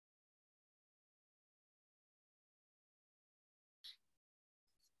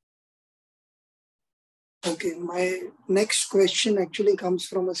Okay, my next question actually comes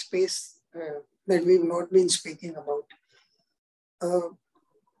from a space that we've not been speaking about. Uh,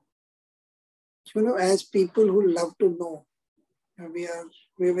 as people who love to know, we are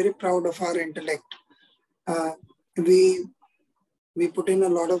very proud of our intellect. Uh, we we put in a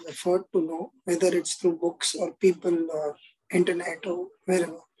lot of effort to know, whether it's through books or people or internet or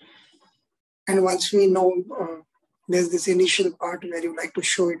wherever. And once we know, there's this initial part where you like to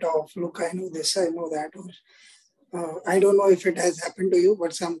show it off. Look, I know this, I know that. Or I don't know if it has happened to you,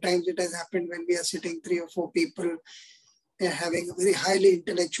 but sometimes it has happened when we are sitting 3 or 4 people having a very highly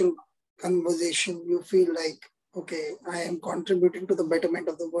intellectual conversation. You feel like, okay, I am contributing to the betterment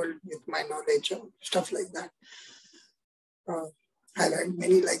of the world with my knowledge or stuff like that. I've had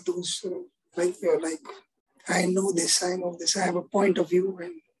many like those, like you're like, I know this, I know this, I have a point of view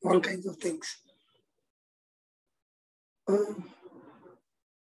and all kinds of things.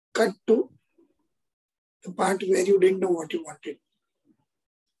 Cut to the part where you didn't know what you wanted.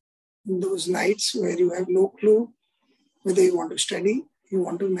 In those nights where you have no clue whether you want to study, you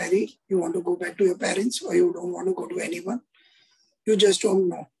want to marry, you want to go back to your parents, or you don't want to go to anyone. You just don't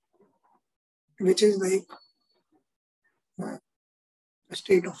know, which is like a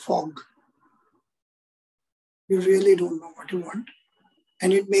state of fog. You really don't know what you want.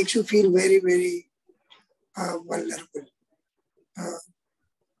 And it makes you feel very, very vulnerable.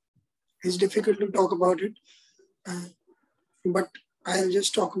 It's difficult to talk about it, but I'll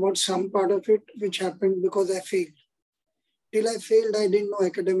just talk about some part of it which happened because I failed. Till I failed, I didn't know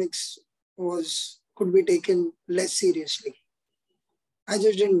academics could be taken less seriously. I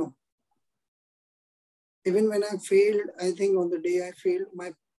just didn't know. Even when I failed, I think on the day I failed,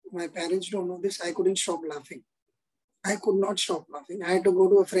 my parents don't know this, I couldn't stop laughing. I could not stop laughing. I had to go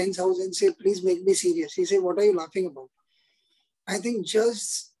to a friend's house and say, please make me serious. He said, what are you laughing about? I think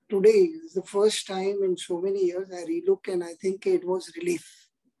just today is the first time in so many years I relook and I think it was relief.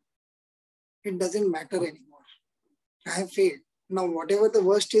 It doesn't matter anymore. I have failed. Now, whatever the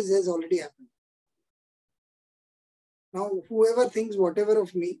worst is has already happened. Now, whoever thinks whatever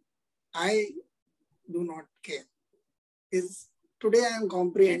of me, I do not care. Today I am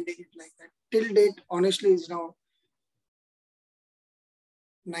comprehending it like that. Till date, honestly, is now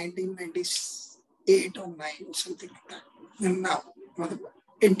 1998 or 9 or something like that. And now,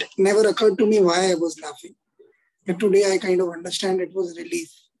 it never occurred to me why I was laughing. But today I kind of understand it was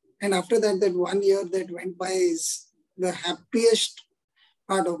relief. And after that 1 year that went by is the happiest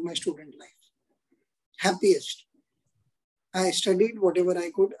part of my student life. Happiest. I studied whatever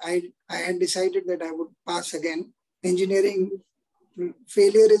I could. I had decided that I would pass again. Engineering,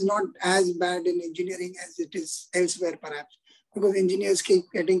 failure is not as bad in engineering as it is elsewhere perhaps, because engineers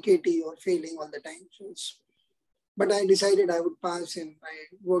keep getting KT or failing all the time. But I decided I would pass and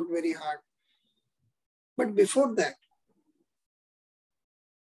I worked very hard. But before that,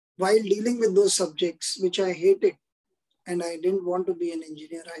 while dealing with those subjects, which I hated, and I didn't want to be an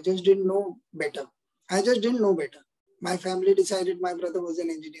engineer, I just didn't know better. My family decided my brother was an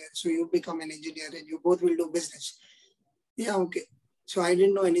engineer, so you become an engineer and you both will do business. Yeah, okay. So I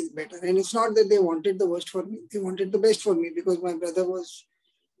didn't know any better. And it's not that they wanted the worst for me. They wanted the best for me because my brother was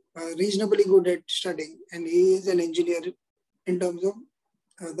reasonably good at studying and he is an engineer in terms of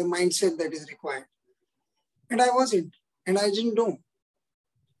the mindset that is required. And I wasn't. And I didn't know.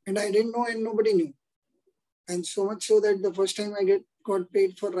 And I didn't know and nobody knew. And so much so that the first time I got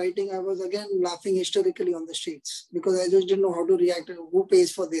paid for writing, I was again laughing hysterically on the streets because I just didn't know how to react. Who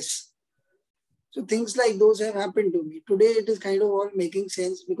pays for this? So things like those have happened to me. Today it is kind of all making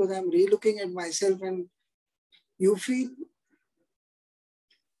sense because I'm re-looking at myself and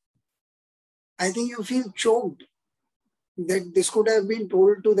I think you feel choked that this could have been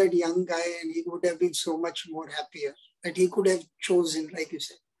told to that young guy and he would have been so much more happier, that he could have chosen, like you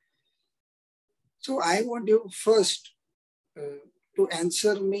said. So I want you first to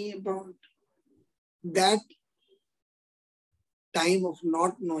answer me about that time of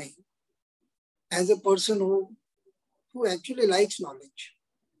not knowing as a person who actually likes knowledge.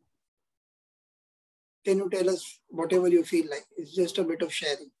 Can you tell us whatever you feel like? It's just a bit of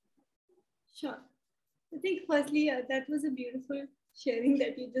sharing. Sure. I think firstly, that was a beautiful sharing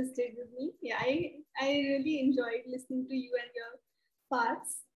that you just did with me. Yeah, I really enjoyed listening to you and your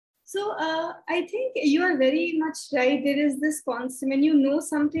parts. So I think you are very much right. There is this constant, when you know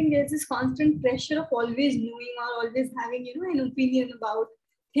something, there's this constant pressure of always knowing or always having, an opinion about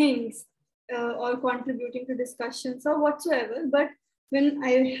things or contributing to discussions or whatsoever. But when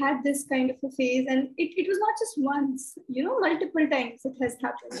I had this kind of a phase, and it was not just once, multiple times it has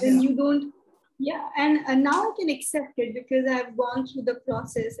happened. Then you don't, and now I can accept it because I've gone through the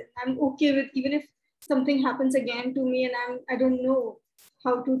process and I'm okay with, even if something happens again to me and I don't know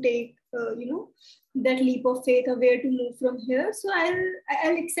how to take, that leap of faith or where to move from here. So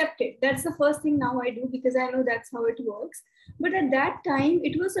I'll accept it. That's the first thing now I do, because I know that's how it works. But at that time,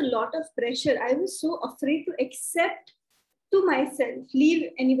 it was a lot of pressure. I was so afraid to accept to myself,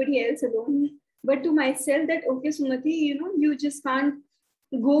 leave anybody else alone, but to myself that, okay, Sumati, you just can't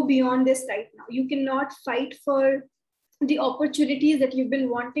go beyond this right now. You cannot fight for the opportunities that you've been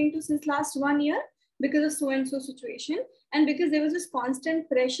wanting to since last 1 year because of so and so situation, and because there was this constant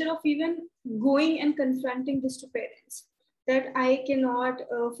pressure of even going and confronting this to parents, that I cannot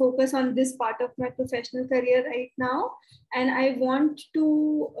focus on this part of my professional career right now, and I want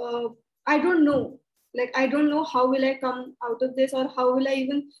to I don't know, like I don't know how will I come out of this, or how will I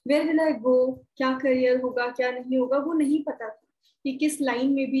even, where will I go, kya career hoga kya nahi hoga, wo nahi pata tha कि किस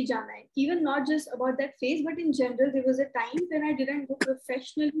line में भी जाना है. Even not just about that phase, but in general, there was a time when I didn't go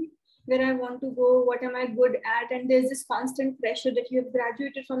professionally where I want to go, what am I good at, and there's this constant pressure that you have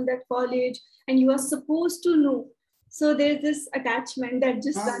graduated from that college and you are supposed to know. So there's this attachment that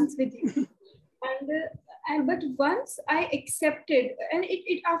just runs with you. And but once I accepted, and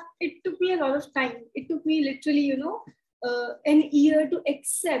it took me a lot of time. It took me literally, an year to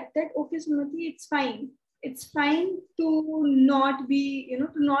accept that, okay, Sumati, it's fine. It's fine to not be,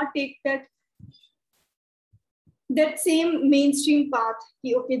 to not take that same mainstream path.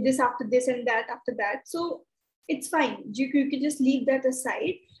 Okay, this after this and that after that. So it's fine. You can just leave that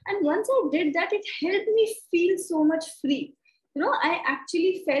aside. And once I did that, it helped me feel so much free. I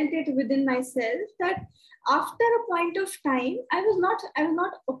actually felt it within myself that after a point of time, I was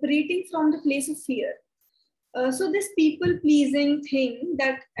not operating from the place of fear. So this people pleasing thing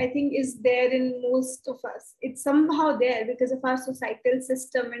that I think is there in most of us, it's somehow there because of our societal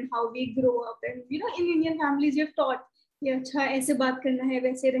system and how we grow up. And in Indian families, you're taught, अच्छा ऐसे बात करना है,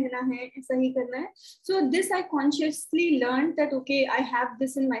 वैसे रहना है, ऐसा ही करना है. So this I consciously learned that, okay, I have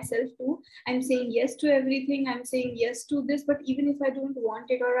this in myself too. I'm saying yes to everything. I'm saying yes to this, but even if I don't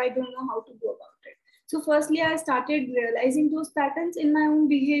want it or I don't know how to go about it. So firstly, I started realizing those patterns in my own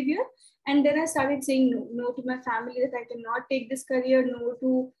behavior. And then I started saying no to my family, that I cannot take this career, no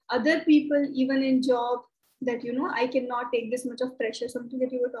to other people, even in job, that, I cannot take this much of pressure, something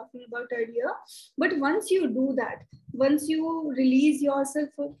that you were talking about earlier. But once you do that, once you release yourself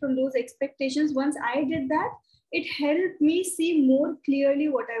from those expectations, once I did that, it helped me see more clearly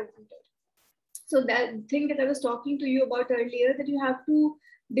what I wanted. So that thing that I was talking to you about earlier, that you have to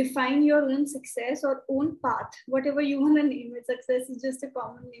define your own success or own path, whatever you want to name it. Success is just a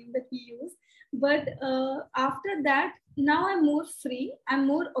common name that we use. But after that, now I'm more free, I'm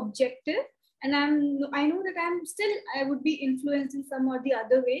more objective, and I know that I would be influenced in some or the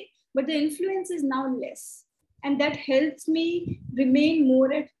other way, but the influence is now less. And that helps me remain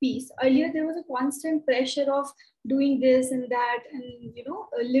more at peace. Earlier, there was a constant pressure of doing this and that, and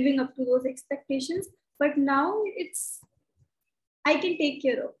living up to those expectations. But now I can take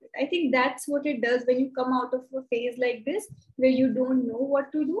care of it. I think that's what it does when you come out of a phase like this, where you don't know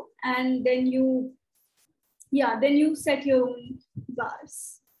what to do, and then you set your own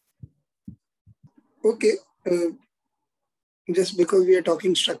bars. Okay. Just because we are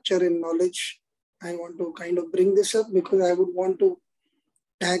talking structure and knowledge, I want to kind of bring this up because I would want to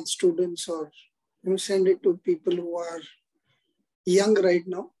tag students or send it to people who are young right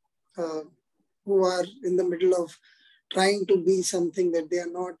now, who are in the middle of trying to be something that they are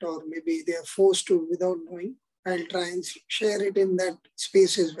not, or maybe they are forced to without knowing. I'll try and share it in that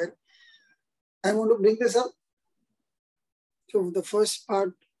space as well. I want to bring this up. So the first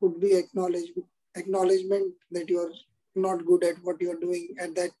part would be acknowledgement that you're not good at what you're doing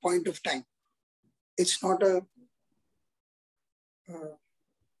at that point of time. It's not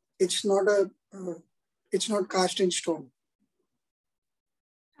cast in stone.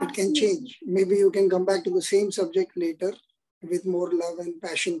 It can change. Maybe you can come back to the same subject later with more love and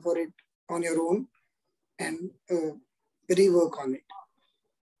passion for it on your own and rework on it.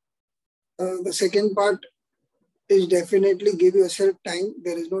 The second part is definitely give yourself time.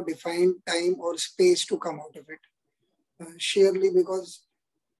 There is no defined time or space to come out of it. Sheerly because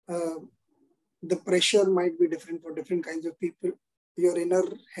the pressure might be different for different kinds of people. Your inner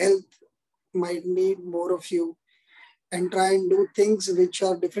health might need more of you, and try and do things which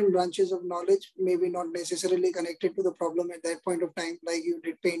are different branches of knowledge, maybe not necessarily connected to the problem at that point of time, like you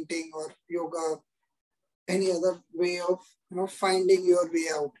did painting or yoga, any other way of finding your way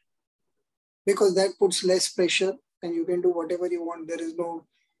out. Because that puts less pressure and you can do whatever you want. There is no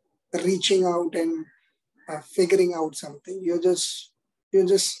reaching out and figuring out something. You're just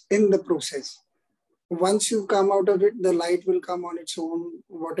in the process. once you come out of it, the light will come on its own.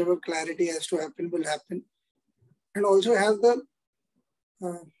 Whatever clarity has to happen will happen. And also have the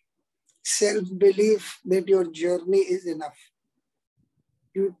self-belief that your journey is enough.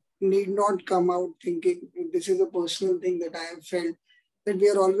 You need not come out thinking, this is a personal thing that I have felt, that we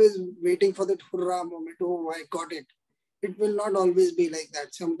are always waiting for that hurrah moment. Oh, I got it. It will not always be like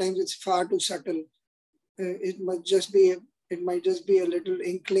that. Sometimes it's far too subtle. It might just be a little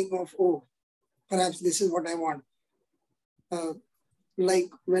inkling of, oh, perhaps this is what I want. Like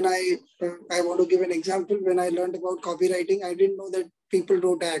when I want to give an example. When I learned about copywriting, I didn't know that people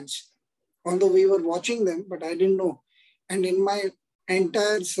wrote ads. Although we were watching them, but I didn't know. And in my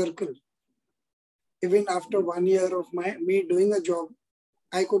entire circle, even after 1 year of me doing a job,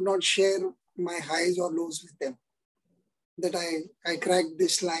 I could not share my highs or lows with them. That I cracked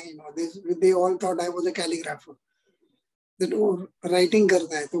this line or this. They all thought I was a calligrapher. That, oh, writing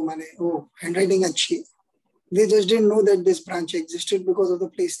karta hai to mane, oh, handwriting achhi hai. They just didn't know that this branch existed because of the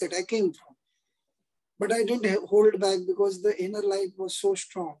place that I came from. But I didn't hold back because the inner light was so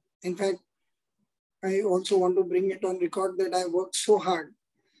strong. In fact, I also want to bring it on record that I worked so hard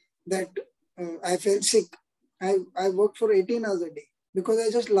that I felt sick. I worked for 18 hours a day because I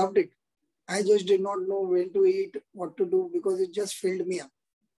just loved it. I just did not know when to eat, what to do, because it just filled me up.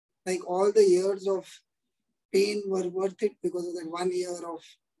 Like all the years of pain were worth it because of that 1 year of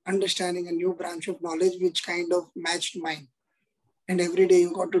understanding a new branch of knowledge which kind of matched mine. And every day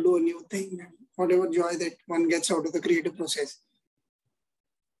you got to do a new thing, and whatever joy that one gets out of the creative process.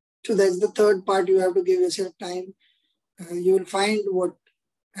 So that's the third part. You have to give yourself time. You will find what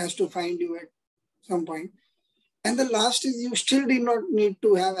has to find you at some point. And the last is you still do not need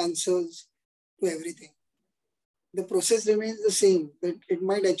to have answers to everything. The process remains the same. That it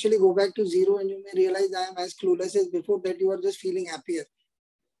might actually go back to zero and you may realize I am as clueless as before, that you are just feeling happier.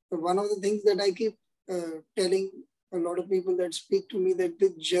 But one of the things that I keep telling a lot of people that speak to me, that the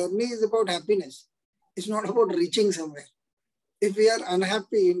journey is about happiness. It's not about reaching somewhere. If we are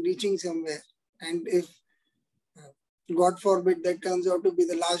unhappy in reaching somewhere, and if God forbid that turns out to be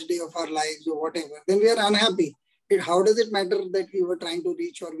the last day of our lives or whatever, then we are unhappy. How does it matter that we were trying to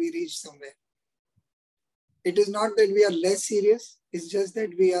reach or we reached somewhere? It is not that we are less serious. It's just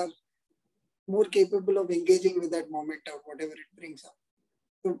that we are more capable of engaging with that moment or whatever it brings up.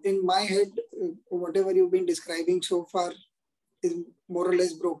 So in my head, whatever you've been describing so far is more or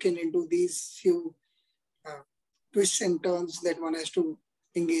less broken into these few twists and turns that one has to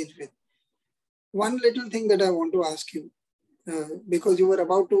engage with. One little thing that I want to ask you, because you were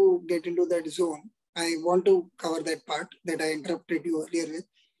about to get into that zone, I want to cover that part that I interrupted you earlier with.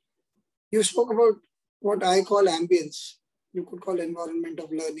 You spoke about what I call ambience. You could call environment of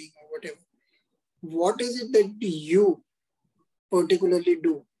learning or whatever. What is it that you particularly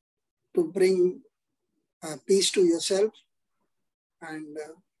do to bring peace to yourself and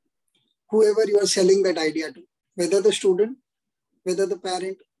whoever you are selling that idea to, whether the student, whether the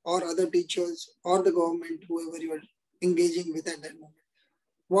parent or other teachers or the government, whoever you are engaging with at that moment?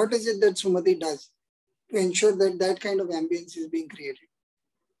 What is it that Sumati does to ensure that that kind of ambience is being created?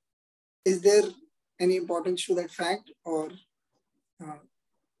 Is there any importance to that fact, or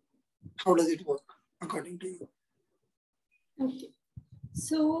how does it work according to you? Okay.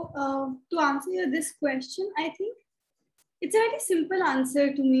 So to answer this question, I think it's a very simple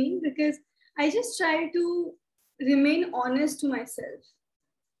answer to me, because I just try to remain honest to myself.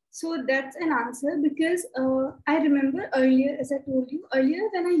 So that's an answer, because I remember earlier, as I told you earlier,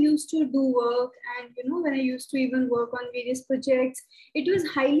 when I used to do work and, when I used to even work on various projects, it was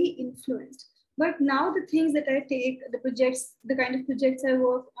highly influenced. But now the things that I take, the projects, the kind of projects I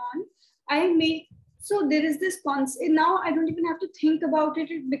work on, I make, so there is this concept. Now I don't even have to think about it,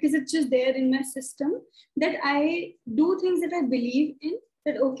 because it's just there in my system, that I do things that I believe in.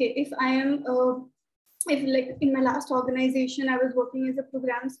 That, okay, if I am, if like in my last organization, I was working as a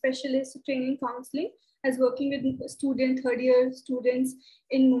program specialist, training counseling. I was working with third year students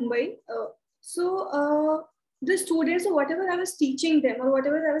in Mumbai. The students, or whatever I was teaching them or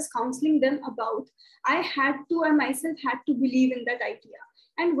whatever I was counseling them about, I myself had to believe in that idea.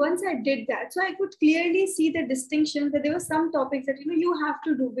 And once I did that, so I could clearly see the distinction, that there were some topics that, you have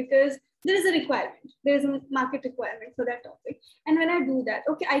to do because there is a requirement. There is a market requirement for that topic. And when I do that,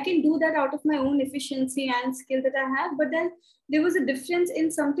 okay, I can do that out of my own efficiency and skill that I have. But then there was a difference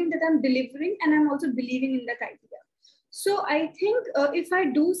in something that I'm delivering, and I'm also believing in that idea. So I think if I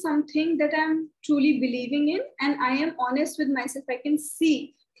do something that I'm truly believing in, and I am honest with myself, I can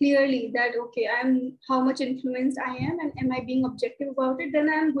see clearly that, okay, I'm how much influenced I am, and am I being objective about it, then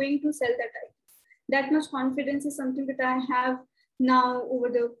I'm going to sell that idea. That much confidence is something that I have now over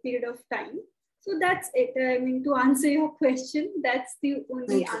the period of time. So that's it. I mean, to answer your question, that's the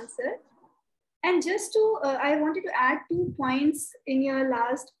only answer. And just to, I wanted to add 2 points in your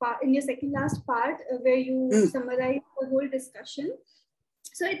last part, in your second last part, where you summarize the whole discussion.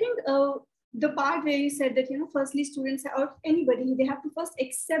 So I think the part where you said that, firstly, students or anybody, they have to first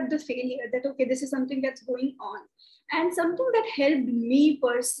accept the failure, that, okay, this is something that's going on. And something that helped me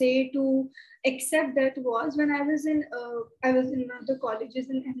per se to accept that was when I was in one of the colleges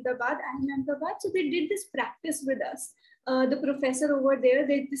in Ahmedabad, so they did this practice with us. The professor over there,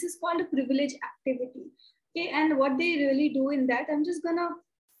 this is called a privilege activity. Okay, and what they really do in that, I'm just gonna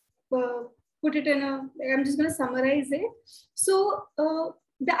I'm just gonna summarize it. So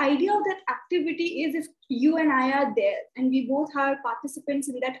the idea of that activity is, if you and I are there and we both are participants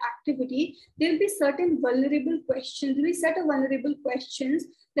in that activity, there'll be certain vulnerable questions. We set a vulnerable questions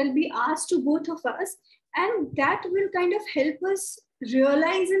that'll be asked to both of us, and that will kind of help us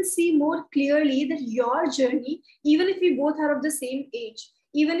realize and see more clearly that your journey, even if we both are of the same age,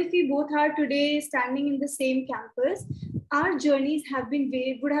 even if we both are today standing in the same campus, our journeys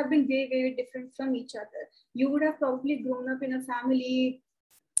would have been very, very different from each other. You would have probably grown up in a family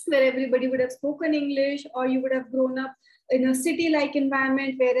where everybody would have spoken English, or you would have grown up in a city-like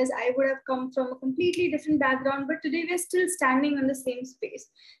environment, whereas I would have come from a completely different background, but today we're still standing on the same space.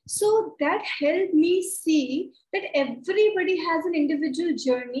 So that helped me see that everybody has an individual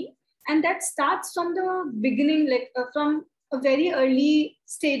journey, and that starts from the beginning, from a very early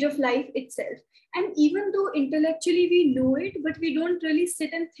stage of life itself. And even though intellectually we know it, but we don't really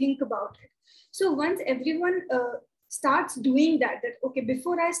sit and think about it. So once everyone starts doing that, okay,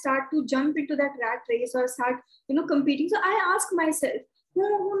 before I start to jump into that rat race or start, competing, so I ask myself, who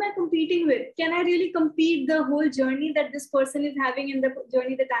am I competing with? Can I really compete the whole journey that this person is having in the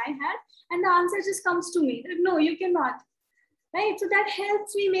journey that I had? And the answer just comes to me that no, you cannot. Right? So that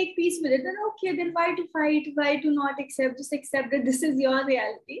helps me make peace with it. Then okay, then why to fight? Why to not accept? Just accept that this is your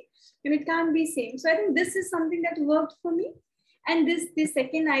reality and it can't be same. So I think this is something that worked for me. And the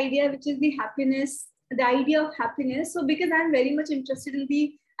second idea, which is the happiness, the idea of happiness. So because I'm very much interested in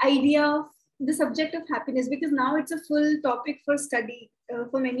the idea of the subject of happiness, because now it's a full topic for study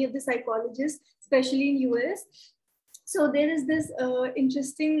for many of the psychologists, especially in US. So there is this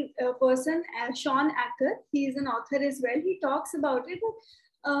interesting person, Sean Acker. He is an author as well. He talks about it.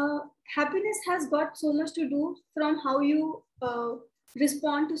 Happiness has got so much to do from how you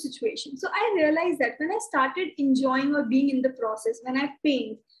respond to situations. So I realized that when I started enjoying or being in the process, when I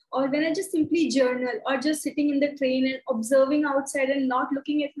paint, or when I just simply journal, or just sitting in the train and observing outside and not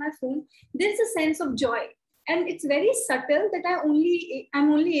looking at my phone, there's a sense of joy. And it's very subtle that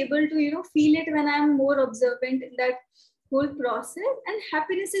I'm only able to, feel it when I'm more observant in that whole process. And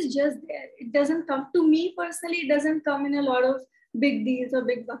happiness is just there. It doesn't come to me personally. It doesn't come in a lot of big deals or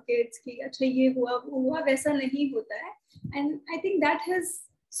big buckets. Ki, Achha, ye hua, hua, waisa nahi hota hai. And I think that has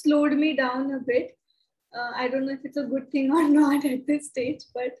slowed me down a bit. I don't know if it's a good thing or not at this stage,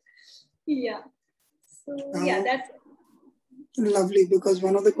 but yeah. So yeah, that's lovely, because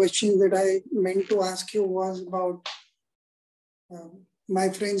one of the questions that I meant to ask you was about my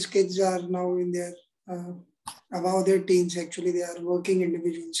friends' kids are now in their above their teens. Actually, they are working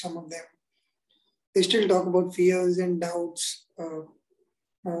individuals, some of them. They still talk about fears and doubts.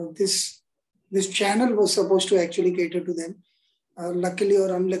 This channel was supposed to actually cater to them. Luckily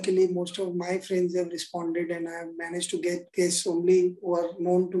or unluckily, most of my friends have responded, and I have managed to get guests only who are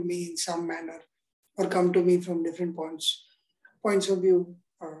known to me in some manner or come to me from different points of view.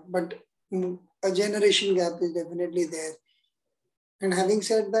 But a generation gap is definitely there. And having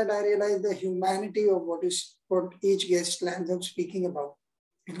said that, I realize the humanity of what each guest lands up speaking about,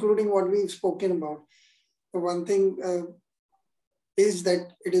 including what we've spoken about. The one thing is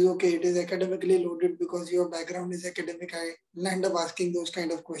that it is okay, it is academically loaded because your background is academic. I land up asking those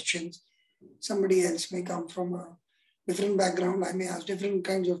kind of questions. Somebody else may come from a different background. I may ask different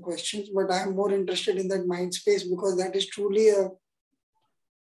kinds of questions, but I'm more interested in that mind space because that is truly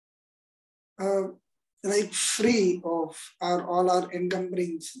like free of all our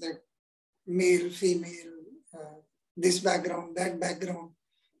encumbrings, that male, female, this background, that background.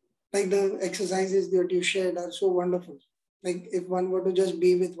 Like the exercises that you shared are so wonderful. Like if one were to just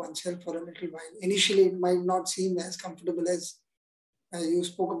be with oneself for a little while, initially it might not seem as comfortable as you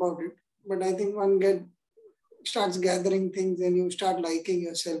spoke about it, but I think one starts gathering things and you start liking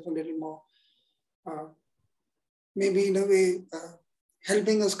yourself a little more. Maybe in a way,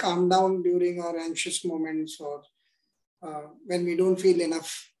 helping us calm down during our anxious moments or when we don't feel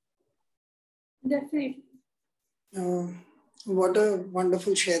enough. Definitely. What a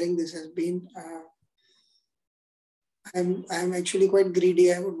wonderful sharing this has been. I'm actually quite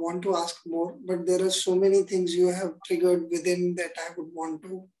greedy. I would want to ask more, but there are so many things you have triggered within that I would want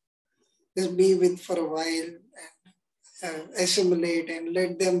to just be with for a while and assimilate and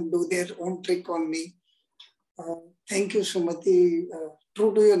let them do their own trick on me. Thank you, Sumati.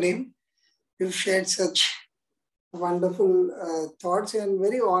 True to your name, you've shared such wonderful thoughts and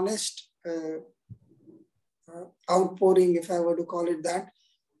very honest outpouring, if I were to call it that.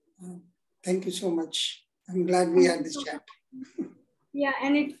 Thank you so much. I'm glad we had this chat. Yeah,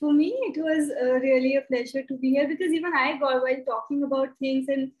 and for me, it was really a pleasure to be here, because even I got, while talking about things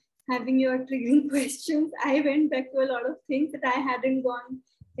and having your triggering questions, I went back to a lot of things that I hadn't gone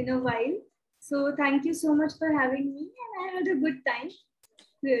in a while. So thank you so much for having me, and I had a good time.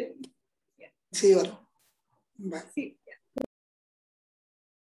 Really. Yeah. See you around. Bye. See you.